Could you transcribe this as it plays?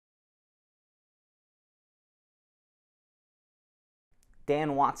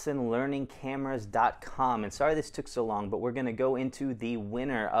Dan Watson, learningcameras.com. And sorry this took so long, but we're going to go into the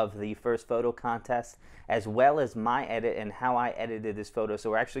winner of the first photo contest, as well as my edit and how I edited this photo. So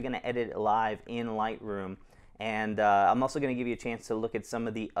we're actually going to edit it live in Lightroom. And I'm also going to give you a chance to look at some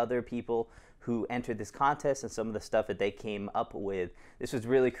of the other people who entered this contest and some of the stuff that they came up with. This was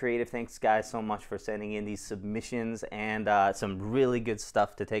really creative. Thanks guys so much for sending in these submissions and some really good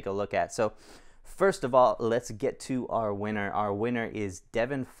stuff to take a look at. So first of all, let's get to our winner. Our winner is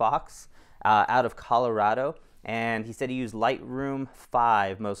Devon Fox out of Colorado. And he said he used Lightroom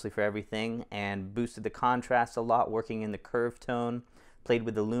 5 mostly for everything and boosted the contrast a lot, working in the curve tone, played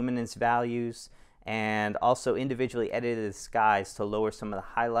with the luminance values, and also individually edited the skies to lower some of the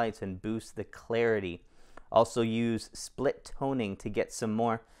highlights and boost the clarity. Also used split toning to get some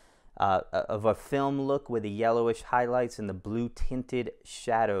more of a film look with the yellowish highlights and the blue tinted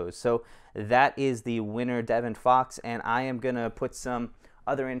shadows. So that is the winner, Devon Fox, and I am gonna put some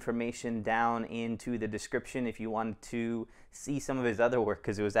other information down into the description if you wanted to see some of his other work,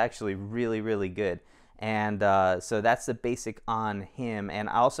 because it was actually really good. And so that's the basic on him. And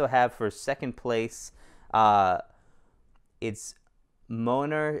I also have for second place, it's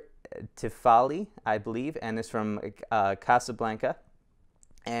Moner Tifali, I believe, and it's from Casablanca.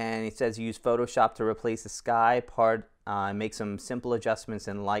 And it says use Photoshop to replace the sky part, make some simple adjustments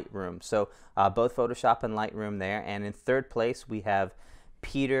in Lightroom. So both Photoshop and Lightroom there. And in third place, we have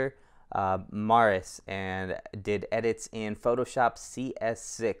Peter Morris, and did edits in Photoshop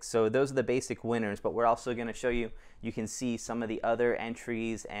CS6. So those are the basic winners, but we're also going to show you, you can see some of the other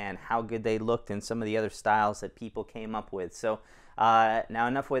entries and how good they looked and some of the other styles that people came up with. So now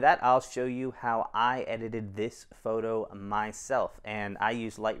enough with that, I'll show you how I edited this photo myself. And I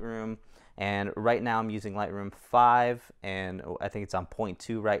use Lightroom, and right now I'm using Lightroom 5, and I think it's on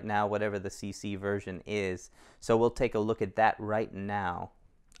 0.2 right now, whatever the CC version is. So we'll take a look at that right now.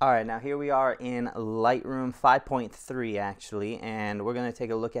 Alright, now here we are in Lightroom 5.3 actually, and we're going to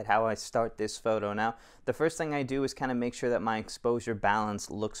take a look at how I start this photo. Now, the first thing I do is kind of make sure that my exposure balance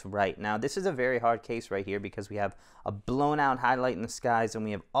looks right. Now, this is a very hard case right here because we have a blown out highlight in the skies and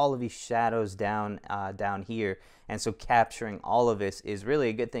we have all of these shadows down here, and so capturing all of this is really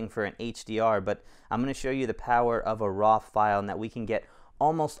a good thing for an HDR, but I'm going to show you the power of a RAW file and that we can get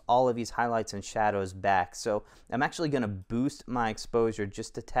almost all of these highlights and shadows back. So I'm actually going to boost my exposure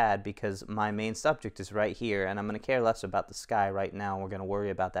just a tad because my main subject is right here, and I'm going to care less about the sky right now. We're going to worry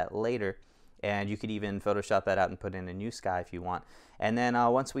about that later, and you could even Photoshop that out and put in a new sky if you want. And then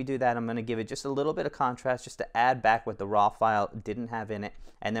once we do that, I'm going to give it just a little bit of contrast just to add back what the RAW file didn't have in it,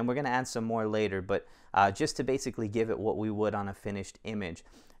 and then we're going to add some more later, but just to basically give it what we would on a finished image.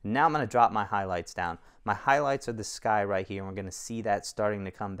 Now I'm going to drop my highlights down. My highlights are the sky right here, and we're going to see that starting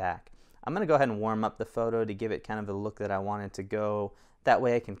to come back. I'm going to go ahead and warm up the photo to give it kind of the look that I want it to go. That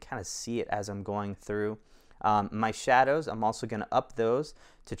way I can kind of see it as I'm going through. My shadows, I'm also going to up those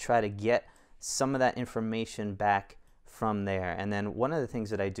to try to get some of that information back from there. And then one of the things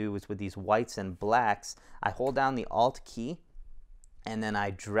that I do is with these whites and blacks, I hold down the Alt key, and then I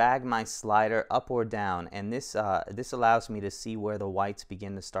drag my slider up or down, and this allows me to see where the whites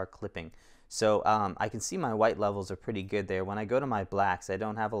begin to start clipping. So I can see my white levels are pretty good there. When I go to my blacks, I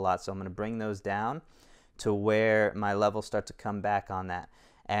don't have a lot, so I'm going to bring those down to where my levels start to come back on that.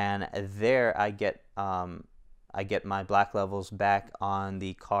 And there I get my black levels back on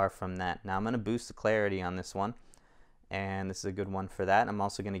the car from that. Now I'm going to boost the clarity on this one, and this is a good one for that. I'm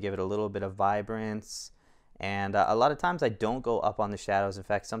also going to give it a little bit of vibrance. And a lot of times I don't go up on the shadows. In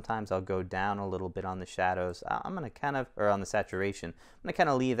fact, sometimes I'll go down a little bit on the shadows. I'm going to kind of, or on the saturation, I'm going to kind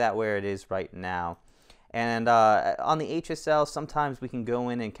of leave that where it is right now. And on the HSL, sometimes we can go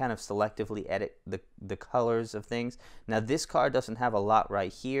in and kind of selectively edit the colors of things. Now this car doesn't have a lot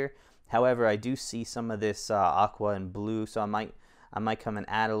right here. However, I do see some of this aqua and blue, so I might come and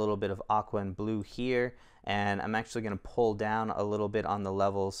add a little bit of aqua and blue here. And I'm actually going to pull down a little bit on the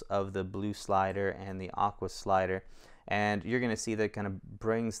levels of the blue slider and the aqua slider, and you're going to see that kind of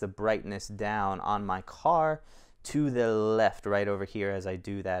brings the brightness down on my car to the left right over here as I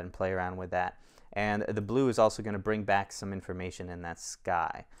do that and play around with that. And the blue is also going to bring back some information in that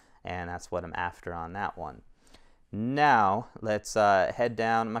sky, and that's what I'm after on that one. Now let's head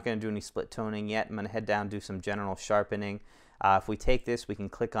down. I'm not going to do any split toning yet. I'm going to head down and do some general sharpening. If we take this, we can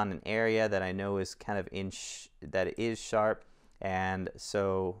click on an area that I know is kind of that it is sharp, and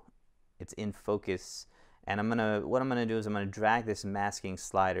so it's in focus. And what I'm gonna do is I'm gonna drag this masking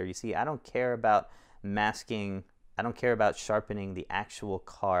slider. You see, I don't care about masking. I don't care about sharpening the actual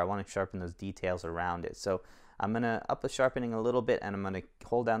car. I want to sharpen those details around it. So I'm gonna up the sharpening a little bit, and I'm gonna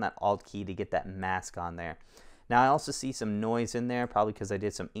hold down that Alt key to get that mask on there. Now I also see some noise in there, probably because I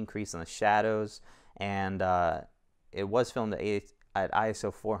did some increase in the shadows, and it was filmed at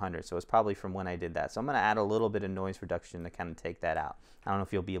ISO 400, so it's probably from when I did that. So I'm going to add a little bit of noise reduction to kind of take that out. I don't know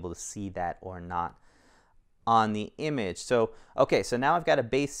if you'll be able to see that or not on the image. So okay, so now I've got a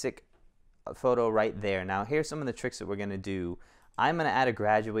basic photo right there. Now here's some of the tricks that we're going to do. I'm going to add a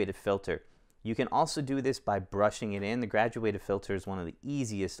graduated filter. You can also do this by brushing it in. The graduated filter is one of the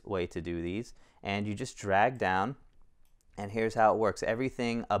easiest way to do these, and you just drag down, and here's how it works.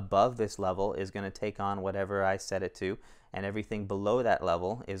 Everything above this level is going to take on whatever I set it to, and everything below that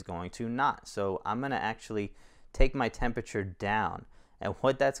level is going to not. So I'm going to actually take my temperature down, and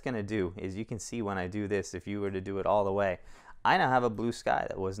what that's going to do is, you can see when I do this, if you were to do it all the way, I now have a blue sky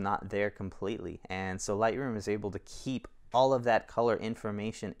that was not there completely, and so Lightroom is able to keep all of that color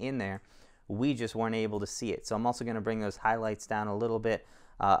information in there. We just weren't able to see it. So I'm also going to bring those highlights down a little bit,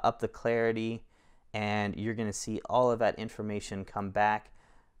 up the clarity, and you're going to see all of that information come back.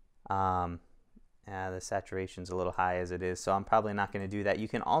 The saturation's a little high as it is, so I'm probably not going to do that. You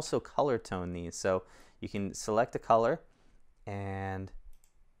can also color tone these, so you can select a color, and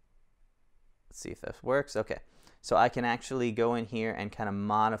let's see if this works. Okay, so I can actually go in here and kind of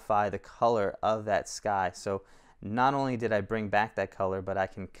modify the color of that sky. So not only did I bring back that color, but I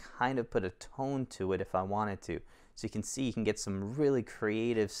can kind of put a tone to it if I wanted to. So you can see you can get some really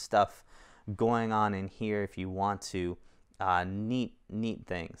creative stuff going on in here if you want to. Neat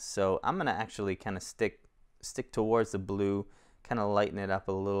things. So I'm going to actually kind of stick towards the blue, kind of lighten it up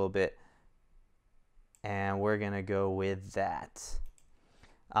a little bit, and we're going to go with that.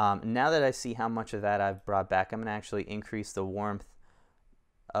 Now that I see how much of that I've brought back, I'm going to actually increase the warmth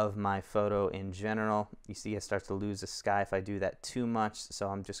of my photo in general. You see I start to lose the sky if I do that too much, so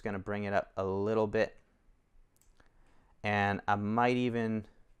I'm just going to bring it up a little bit, and I might even,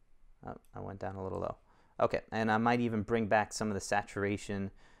 oh, I went down a little low. Okay, and I might even bring back some of the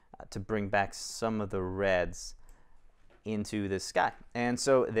saturation to bring back some of the reds into the sky. And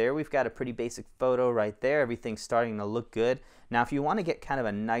so there we've got a pretty basic photo right there. Everything's starting to look good. Now if you want to get kind of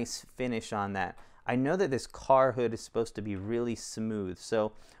a nice finish on that, I know that this car hood is supposed to be really smooth,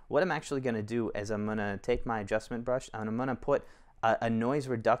 so what I'm actually going to do is I'm going to take my adjustment brush and I'm going to put a noise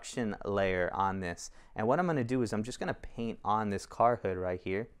reduction layer on this, and what I'm going to do is I'm just going to paint on this car hood right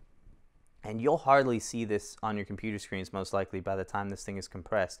here, and you'll hardly see this on your computer screens most likely by the time this thing is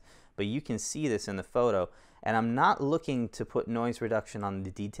compressed, but you can see this in the photo. And I'm not looking to put noise reduction on the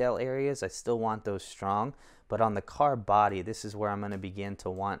detail areas. I still want those strong, but on the car body, this is where I'm going to begin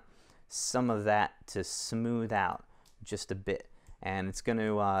to want some of that to smooth out just a bit, and it's going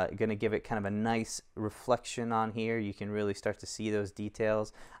to give it kind of a nice reflection on here. You can really start to see those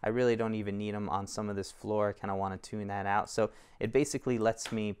details. I really don't even need them on some of this floor. I kind of want to tune that out, so it basically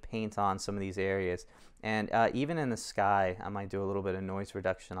lets me paint on some of these areas. And even in the sky, I might do a little bit of noise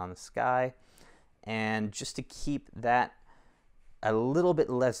reduction on the sky, and just to keep that a little bit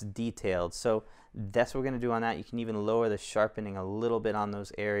less detailed. So that's what we're going to do on that. You can even lower the sharpening a little bit on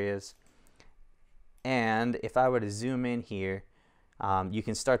those areas. And if I were to zoom in here, you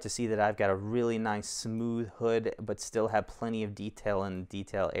can start to see that I've got a really nice smooth hood, but still have plenty of detail in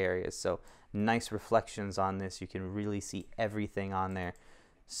detail areas. So nice reflections on this. You can really see everything on there.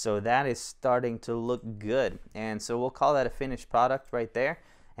 So that is starting to look good. And so we'll call that a finished product right there.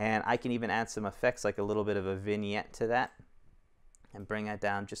 And I can even add some effects, like a little bit of a vignette to that, and bring that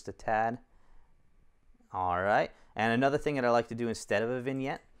down just a tad. All right. And another thing that I like to do instead of a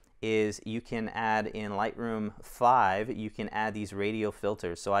vignette is you can add in Lightroom 5, you can add these radial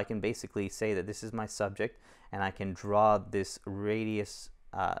filters. So I can basically say that this is my subject, and I can draw this radius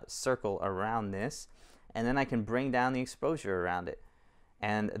circle around this, and then I can bring down the exposure around it.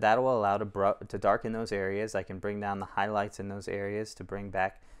 And that will allow to darken those areas. I can bring down the highlights in those areas to bring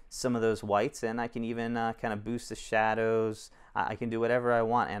back some of those whites, and I can even kind of boost the shadows. I can do whatever I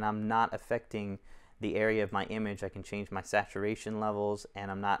want, and I'm not affecting the area of my image. I can change my saturation levels,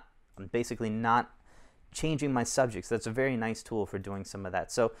 and I'm basically not changing my subjects. That's a very nice tool for doing some of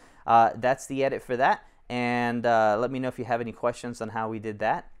that. So that's the edit for that. And let me know if you have any questions on how we did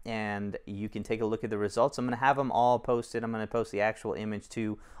that, and you can take a look at the results. I'm going to have them all posted. I'm going to post the actual image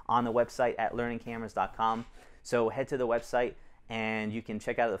too on the website at learningcameras.com. So head to the website and you can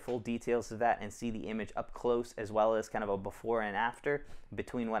check out the full details of that and see the image up close, as well as kind of a before and after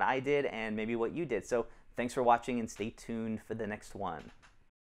between what I did and maybe what you did. So thanks for watching, and stay tuned for the next one.